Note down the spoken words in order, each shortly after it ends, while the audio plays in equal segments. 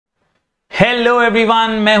Hello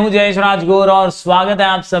everyone, मैं हूं जयेश राजगोर और स्वागत है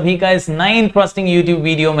आप सभी का इस नए इंटरेस्टिंग यूट्यूब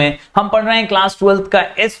वीडियो में। हम पढ़ रहे हैं क्लास 12th का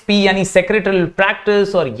एसपी यानी सेक्रेटरियल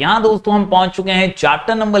प्रैक्टिस और यहां दोस्तों हम पहुंच चुके हैं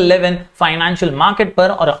चैप्टर नंबर 11 फाइनेंशियल मार्केट पर।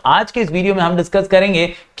 और आज के इस वीडियो में हम डिस्कस करेंगे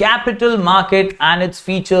capital market and its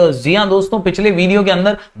features. जी हां दोस्तों, पिछले वीडियो के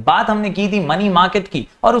अंदर बात हमने की थी मनी मार्केट की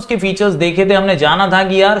और उसके फीचर्स देखे थे। हमने जाना था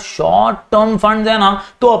कि यार शॉर्ट टर्म फंड्स है ना,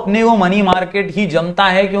 तो अपने को मनी मार्केट ही जमता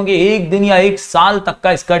है क्योंकि एक दिन या एक साल तक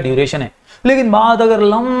का इसका ड्यूरेशन है। लेकिन बात अगर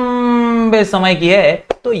लंबे समय की है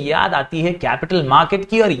तो याद आती है कैपिटल मार्केट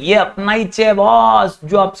की। और ये अपना ही है बॉस,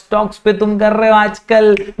 जो आप स्टॉक्स पे तुम कर रहे हो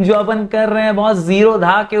आजकल, जो अपन कर रहे हैं बॉस, जीरो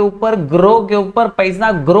धा के ऊपर ग्रो के ऊपर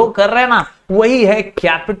पैसा ग्रो कर रहे हैं ना, वही है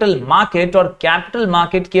कैपिटल मार्केट। और कैपिटल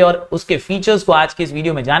मार्केट के और उसके फीचर्स को आज के इस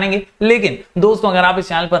वीडियो में जानेंगे। लेकिन दोस्तों, अगर आप इस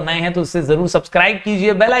चैनल पर नए हैं तो इसे जरूर सब्सक्राइब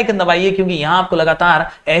कीजिए, बेल आइकन दबाइए, क्योंकि यहां आपको लगातार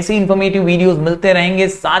ऐसे इंफॉर्मेटिव वीडियोस मिलते रहेंगे।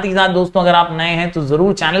 साथ ही साथ दोस्तों, अगर आप नए हैं तो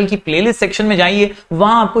जरूर चैनल की प्लेलिस्ट सेक्शन में जाइए,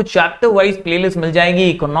 वहां आपको चैप्टर वाइज प्लेलिस्ट मिल जाएगी।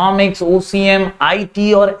 इकोनॉमिक्स, ओसीएम,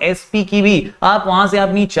 आईटी और एसपी की भी आप वहां से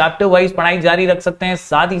अपनी चैप्टर वाइज पढ़ाई जारी रख सकते हैं।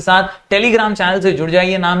 साथ ही साथ टेलीग्राम चैनल से जुड़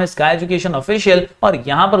जाइए, नाम है स्काई एजुकेशन ऑफिशियल। और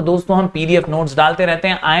यहां पर दोस्तों हम पीडीएफ नोट्स डालते रहते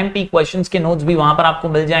हैं, आईएमपी क्वेश्चंस के नोट्स भी वहां पर आपको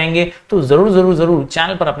मिल जाएंगे। तो जरूर जरूर जरूर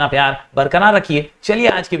चैनल पर अपना प्यार बरकरार रखिए। चलिए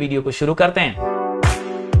आज के वीडियो को शुरू करते हैं।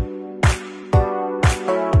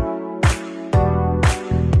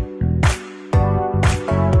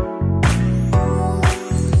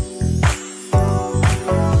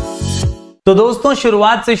 तो दोस्तों,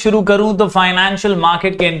 शुरुआत से शुरू करूं तो फाइनेंशियल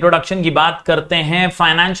मार्केट के इंट्रोडक्शन की बात करते हैं।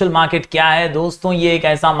 फाइनेंशियल मार्केट क्या है दोस्तों? ये एक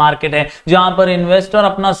ऐसा मार्केट है जहां पर इन्वेस्टर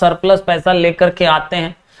अपना सरप्लस पैसा लेकर के आते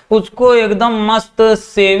हैं, उसको एकदम मस्त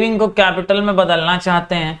सेविंग को कैपिटल में बदलना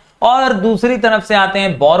चाहते हैं। और दूसरी तरफ से आते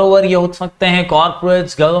हैं बोरोवर, ये हो सकते हैं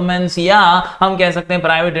कॉर्पोरेट्स, गवर्नमेंट्स या हम कह सकते हैं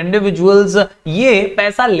प्राइवेट इंडिविजुअल्स। ये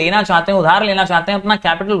पैसा लेना चाहते हैं, उधार लेना चाहते हैं, अपना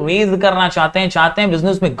कैपिटल रेज करना चाहते हैं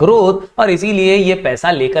बिजनेस में ग्रोथ, और इसीलिए ये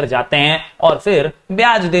पैसा लेकर जाते हैं और फिर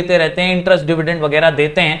ब्याज देते रहते हैं, इंटरेस्ट डिविडेंड वगैरह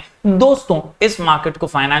देते हैं। दोस्तों, इस मार्केट को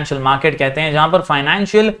फाइनेंशियल मार्केट कहते हैं, जहां पर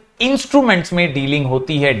फाइनेंशियल इंस्ट्रूमेंट्स में डीलिंग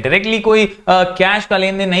होती है। डायरेक्टली कोई कैश का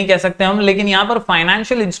लेन देन नहीं कह सकते हम, लेकिन यहां पर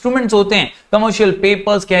फाइनेंशियल इंस्ट्रूमेंट्स होते हैं, कमर्शियल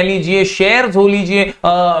पेपर्स कह लीजिए, शेयर्स हो लीजिए,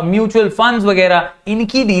 म्यूचुअल फंड्स वगैरह,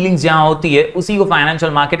 इनकी डीलिंग्स जहां होती है उसी को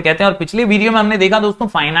फाइनेंशियल मार्केट कहते हैं। और पिछले वीडियो में हमने देखा दोस्तों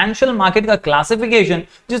फाइनेंशियल मार्केट का क्लासिफिकेशन,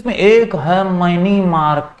 जिसमें एक है मनी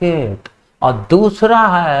मार्केट और दूसरा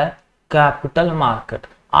है कैपिटल मार्केट।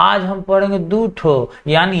 आज हम पढ़ेंगे दूठो,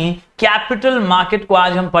 यानी कैपिटल मार्केट को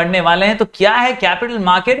आज हम पढ़ने वाले हैं। तो क्या है कैपिटल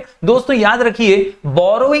मार्केट दोस्तों? याद रखिए,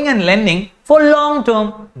 borrowing and lending for long term,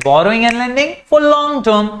 borrowing and lending for long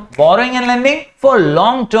term, borrowing and lending for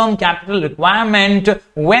long term capital requirement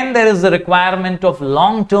when there is a requirement of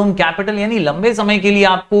long term capital, यानी लंबे समय के लिए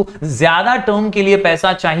आपको ज्यादा टर्म के लिए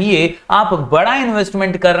पैसा चाहिए, आप बड़ा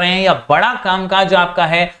इन्वेस्टमेंट कर रहे हैं या बड़ा कामकाज आपका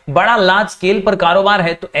है, बड़ा लार्ज स्केल पर कारोबार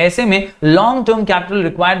है, तो ऐसे में long term capital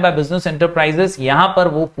required by business enterprises यहां पर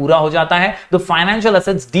वो पूरा हो जाता है। The financial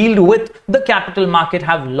assets dealt with the capital market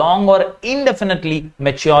have long or indefinitely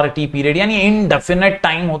maturity period, यानी indefinite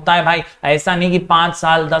time होता है भाई, ऐसा नहीं कि 5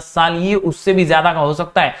 साल 10 साल, ये उससे भी ज्यादा का हो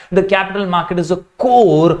सकता है। The capital market is a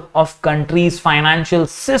core of country's financial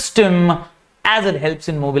system as it helps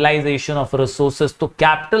in mobilization of resources। तो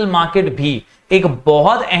कैपिटल मार्केट भी एक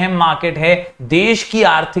बहुत अहम मार्केट है देश की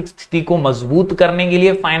आर्थिक स्थिति को मजबूत करने के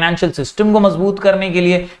लिए, फाइनेंशियल सिस्टम को मजबूत करने के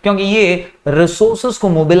लिए, क्योंकि ये रिसोर्सेस को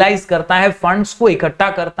मोबिलाइज करता है, फंड्स को इकट्ठा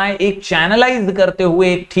करता है, एक चैनलाइज करते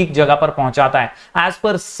हुए एक ठीक जगह पर पहुंचाता है। As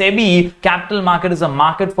per SEBI, capital market is a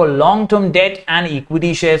market for long term debt and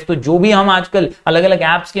equity shares. तो जो भी हम आजकल अलग अलग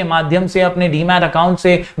एप्स के माध्यम से अपने डीमैट अकाउंट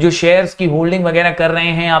से जो शेयर्स की होल्डिंग वगैरह कर रहे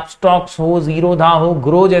हैं, आप स्टॉक्स हो, जीरो धा हो,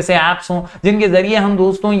 ग्रो जैसे एप्स हो, जिनके जरिए हम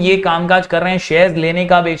दोस्तों ये कामकाज कर रहे हैं, शेयर्स लेने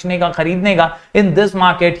का, बेचने का, खरीदने का, इन दिस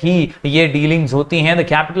मार्केट ही ये डीलिंग्स होती हैं। The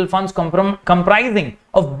capital funds comprising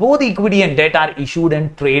of both equity and debt are issued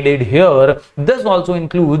and traded here. This also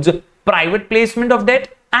includes private placement of debt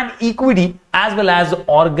and equity as well as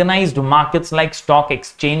organized markets like stock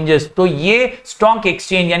exchanges। तो ये stock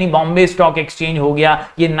exchange यानी Bombay stock exchange हो गया,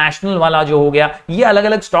 ये national वाला जो हो गया, ये अलग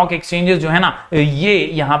अलग स्टॉक एक्सचेंजेस जो है ना, ये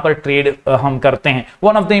यहां पर ट्रेड हम करते हैं।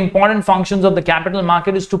 One of the important functions of the capital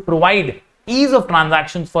market is to provide ease of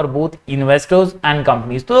transactions for both investors and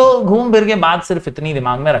companies। तो घूम फिर के बात सिर्फ इतनी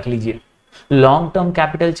दिमाग में रख लीजिए, लॉन्ग टर्म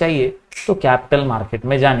कैपिटल चाहिए तो कैपिटल मार्केट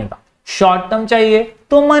में जाने का, शॉर्ट टर्म चाहिए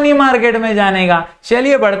तो मनी मार्केट में जाने का।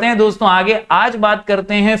 चलिए बढ़ते हैं दोस्तों आगे। आज बात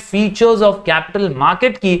करते हैं फीचर्स ऑफ कैपिटल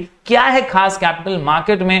मार्केट की, क्या है खास कैपिटल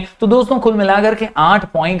मार्केट में। तो दोस्तों कुल मिलाकर के 8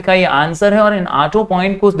 पॉइंट का ये आंसर है और इन 8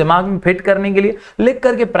 पॉइंट को दिमाग में फिट करने के लिए, लिख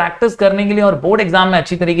करके प्रैक्टिस करने के लिए और बोर्ड एग्जाम में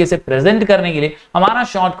अच्छी तरीके से प्रेजेंट करने के लिए हमारा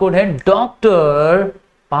शॉर्ट कोड है डॉक्टर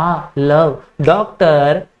पालव,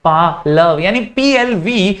 डॉक्टर पालव, यानी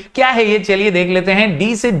PLV क्या है ये चलिए देख लेते हैं।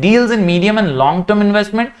 D से deals in medium and long term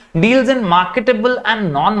investment, deals in marketable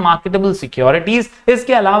and non marketable securities.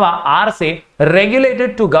 इसके अलावा R से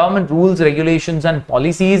regulated to government rules regulations and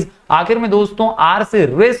policies. आखिर में दोस्तों R से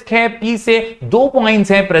रिस्क है, P से 2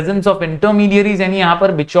 पॉइंट्स है, प्रेजेंस ऑफ इंटरमीडियरीज यानी यहां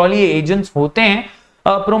पर बिचौलिए एजेंट्स होते हैं।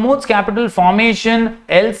 प्रमोट्स कैपिटल फॉर्मेशन,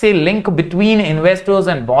 L से link between investors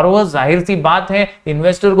and borrowers, जाहिर सी बात है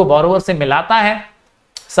इन्वेस्टर को बोरोवर से मिलाता है।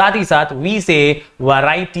 साथ ही साथ V से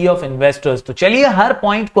वैरायटी ऑफ इन्वेस्टर्स। तो चलिए हर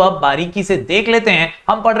पॉइंट को अब बारीकी से देख लेते हैं।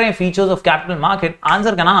 हम पढ़ रहे हैं features of capital market,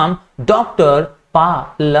 answer का नाम डॉक्टर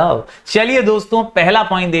पालव। चलिए दोस्तों पहला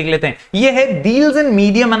पॉइंट देख लेते हैं, ये है deals in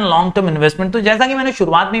medium and long term investment. तो जैसा कि मैंने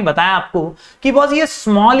शुरुआत में बताया आपको कि बॉस ये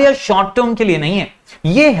स्मॉल या शॉर्ट टर्म के लिए नहीं है,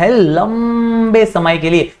 ये है लंबे समय के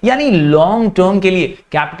लिए यानी लॉन्ग टर्म के लिए।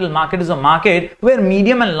 Capital market is a market where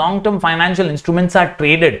medium and long term financial instruments are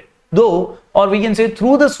traded, though or we can say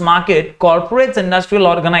through this market corporates, industrial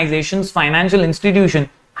organizations, financial institution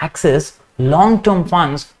access long term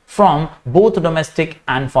funds from both domestic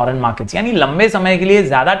and foreign markets। यानी लंबे समय के लिए,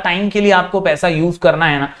 ज्यादा time के लिए आपको पैसा यूज करना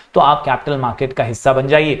है ना, तो आप कैपिटल मार्केट का हिस्सा बन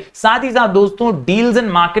जाइए। साथ ही साथ दोस्तों deals in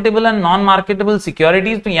marketable and non marketable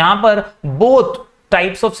securities, तो यहां पर both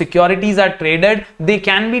types of securities are traded, they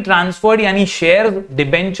can be transferred यानी shares,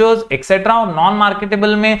 debentures etc। और नॉन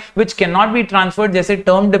मार्केटेबल में which cannot be transferred जैसे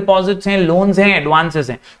टर्म डिपॉजिट्स हैं, लोन्स हैं, एडवांसेस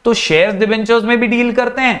हैं, तो शेयर्स डिबेंचर्स में भी डील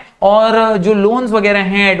करते हैं और जो लोन्स वगैरह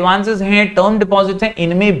हैं, एडवांसेस हैं, टर्म डिपॉजिट्स हैं,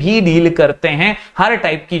 इनमें भी डील करते हैं। हर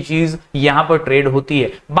टाइप की चीज यहां पर ट्रेड होती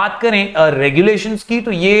है। बात करें रेगुलेशंस की,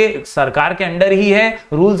 तो ये सरकार के अंडर ही है,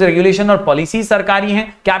 रूल्स रेगुलेशन और पॉलिसी सरकारी हैं।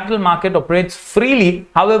 Capital market operates freely,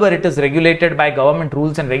 however it is regulated by government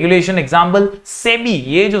rules and regulation. Example SEBI,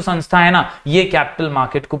 ये जो संस्था है ना, ये कैपिटल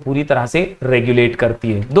मार्केट को पूरी तरह से रेगुलेट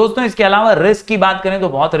करती है। दोस्तों इसके अलावा रिस्क की बात करें तो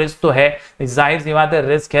बहुत रिस्क तो है, जाहिर सी बात है,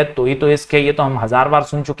 रिस्क है तो ही तो रिस्क है, ये तो हम 1000 बार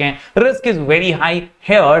सुन चुके हैं। Risk is very high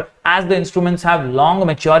here as the instruments have long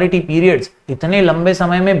maturity periods। इतने लंबे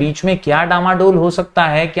समय में बीच में क्या डामाडोल हो सकता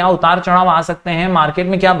है, क्या उतार चढ़ाव आ सकते हैं, मार्केट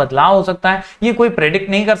में क्या बदलाव हो सकता है, ये कोई प्रेडिक्ट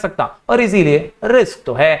नहीं कर सकता और इसीलिए रिस्क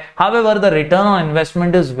तो है। However, the return on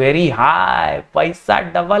investment is very high। पैसा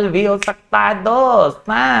डबल भी हो सकता है दोस्त,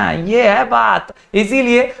 हाँ ये है बात,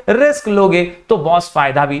 इसीलिए रिस्क लोगे तो बॉस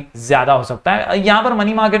फायदा भी ज्यादा हो सकता है। यहां पर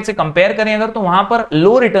मनी मार्केट से कंपेयर करें अगर, तो वहां पर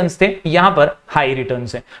लो रिटर्न्स थे, यहां पर हाई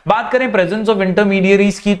रिटर्न्स है। बात करें प्रेजेंस ऑफ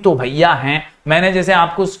इंटरमीडियरीज की, तो भैया हैं, मैंने जैसे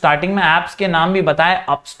आपको स्टार्टिंग में एप्स के नाम भी बताए,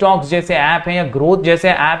 अपस्टॉक्स जैसे ऐप हैं या ग्रोथ जैसे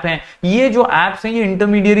ऐप हैं, ये जो एप्स हैं ये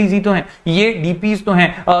इंटरमीडियरीज ही तो हैं, ये डीपीज तो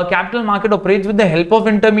हैं। Capital market operates with the help of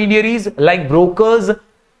intermediaries like brokers,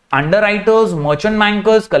 underwriters, merchant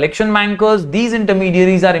bankers, collection bankers, these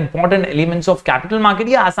intermediaries are important elements of capital market।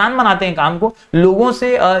 ये आसान बनाते हैं काम को, लोगों से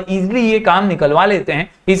इजीली ये काम निकलवा लेते हैं,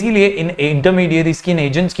 इसीलिए इन इंटरमीडियरीज की, इन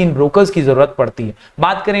एजेंट्स की, इन ब्रोकर्स की जरूरत पड़ती है।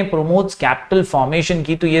 बात करें प्रोमोट्स कैपिटल फॉर्मेशन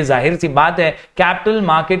की, तो ये जाहिर सी बात है कैपिटल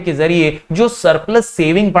मार्केट के जरिए जो सरप्लस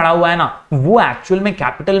सेविंग पड़ा हुआ है ना, वो एक्चुअल में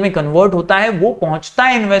कैपिटल में कन्वर्ट होता है, वो पहुंचता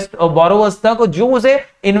है इन्वेस्ट बोरोवर्स तक, जो उसे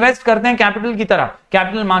इन्वेस्ट करते हैं कैपिटल की तरह।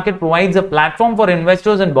 Capital market provides a platform for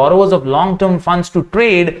investors and borrowers of long-term funds to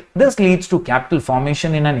trade। This leads to capital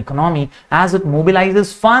formation in an economy as it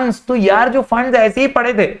mobilizes funds। तो यार जो फंड्स ऐसे ही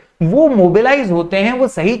पड़े थे वो मोबिलाइज होते हैं, वो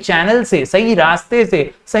सही चैनल से, सही रास्ते से,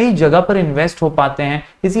 सही जगह पर इन्वेस्ट हो पाते हैं,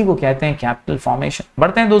 इसी को कहते हैं कैपिटल फॉर्मेशन।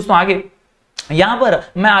 बढ़ते हैं दोस्तों आगे। यहां पर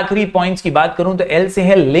मैं आखिरी पॉइंट्स की बात करूं तो L से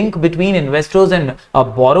है link between investors and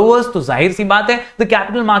borrowers. तो जाहिर सी बात है the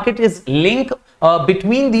capital market is link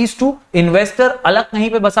between these two. Investor अलग कहीं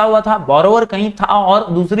पे बसा हुआ था, बोरोवर कहीं था और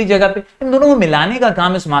दूसरी जगह पे, इन दोनों को मिलाने का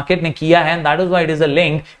काम इस मार्केट ने किया है, that is why it is a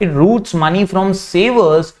link. It roots money from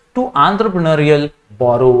सेवर्स to entrepreneurial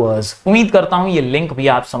borrowers. उम्मीद करता हूं ये लिंक भी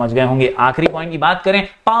आप समझ गए होंगे। आखिरी पॉइंट की बात करें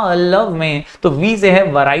पालव में, तो V से है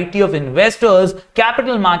variety of investors.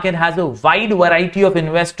 Capital market has a wide variety of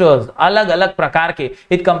investors, अलग अलग प्रकार के।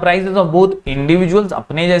 It comprises of both individuals,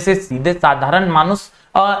 अपने जैसे सीधे साधारण मानुस,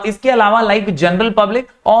 इसके अलावा लाइक जनरल पब्लिक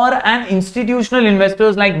और and institutional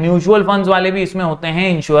investors like mutual funds वाले भी इसमें होते हैं,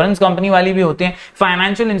 इंश्योरेंस कंपनी वाली भी होते हैं,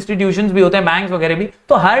 फाइनेंशियल इंस्टीट्यूशंस भी होते हैं, बैंक्स वगैरह भी।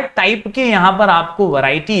 तो हर टाइप के यहां पर आपको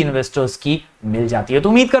वैरायटी इन्वेस्टर्स की मिल जाती है। तो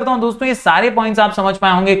उम्मीद करता हूं दोस्तों ये सारे पॉइंट्स आप समझ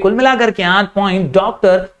पाए होंगे। कुल मिलाकर के 8 पॉइंट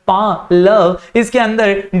डॉक्टर पालव, इसके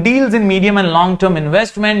अंदर deals in medium and long term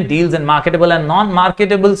investment, deals in marketable and non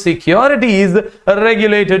marketable securities,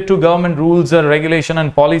 regulated to government rules regulation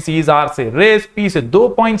and policies. R से रिस्क, P से 2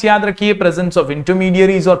 पॉइंट्स याद रखिए, प्रेजेंस ऑफ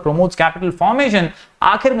इंटरमीडियरीज और प्रमोट्स कैपिटल फॉर्मेशन,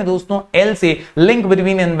 आखिर में दोस्तों L से link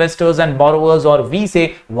between investors and borrowers और वी से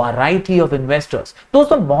वैरायटी ऑफ इन्वेस्टर्स।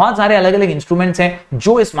 दोस्तों बहुत सारे अलग अलग इंस्ट्रूमेंट्स हैं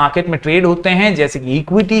जो इस मार्केट में ट्रेड होते हैं, जैसे कि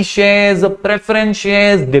equity shares, preference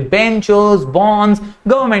shares, debentures, bonds,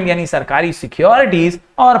 government यानी सरकारी सिक्योरिटीज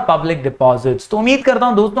और पब्लिक डिपॉजिट्स। तो उम्मीद करता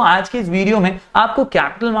हूं दोस्तों आज के इस वीडियो में आपको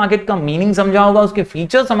कैपिटल मार्केट का मीनिंग समझा होगा, उसके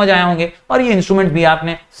फीचर समझ आए होंगे और ये इंस्ट्रूमेंट भी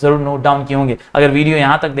आपने जरूर नोट डाउन किए होंगे। अगर वीडियो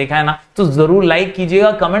यहां तक देखा है ना तो जरूर लाइक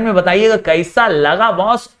कीजिएगा, कमेंट में बताइएगा कैसा लगा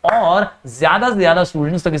बॉस, और ज्यादा से ज्यादा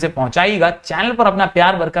स्टूडेंट्स तक इसे पहुंचाइएगा। चैनल पर अपना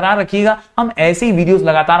प्यार बरकरार रखिएगा, हम ऐसे ही वीडियोस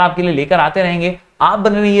लगातार आपके लिए लेकर आते रहेंगे। आप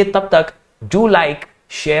बने रहिए, तब तक do like,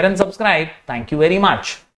 share and subscribe. Thank you very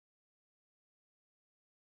much.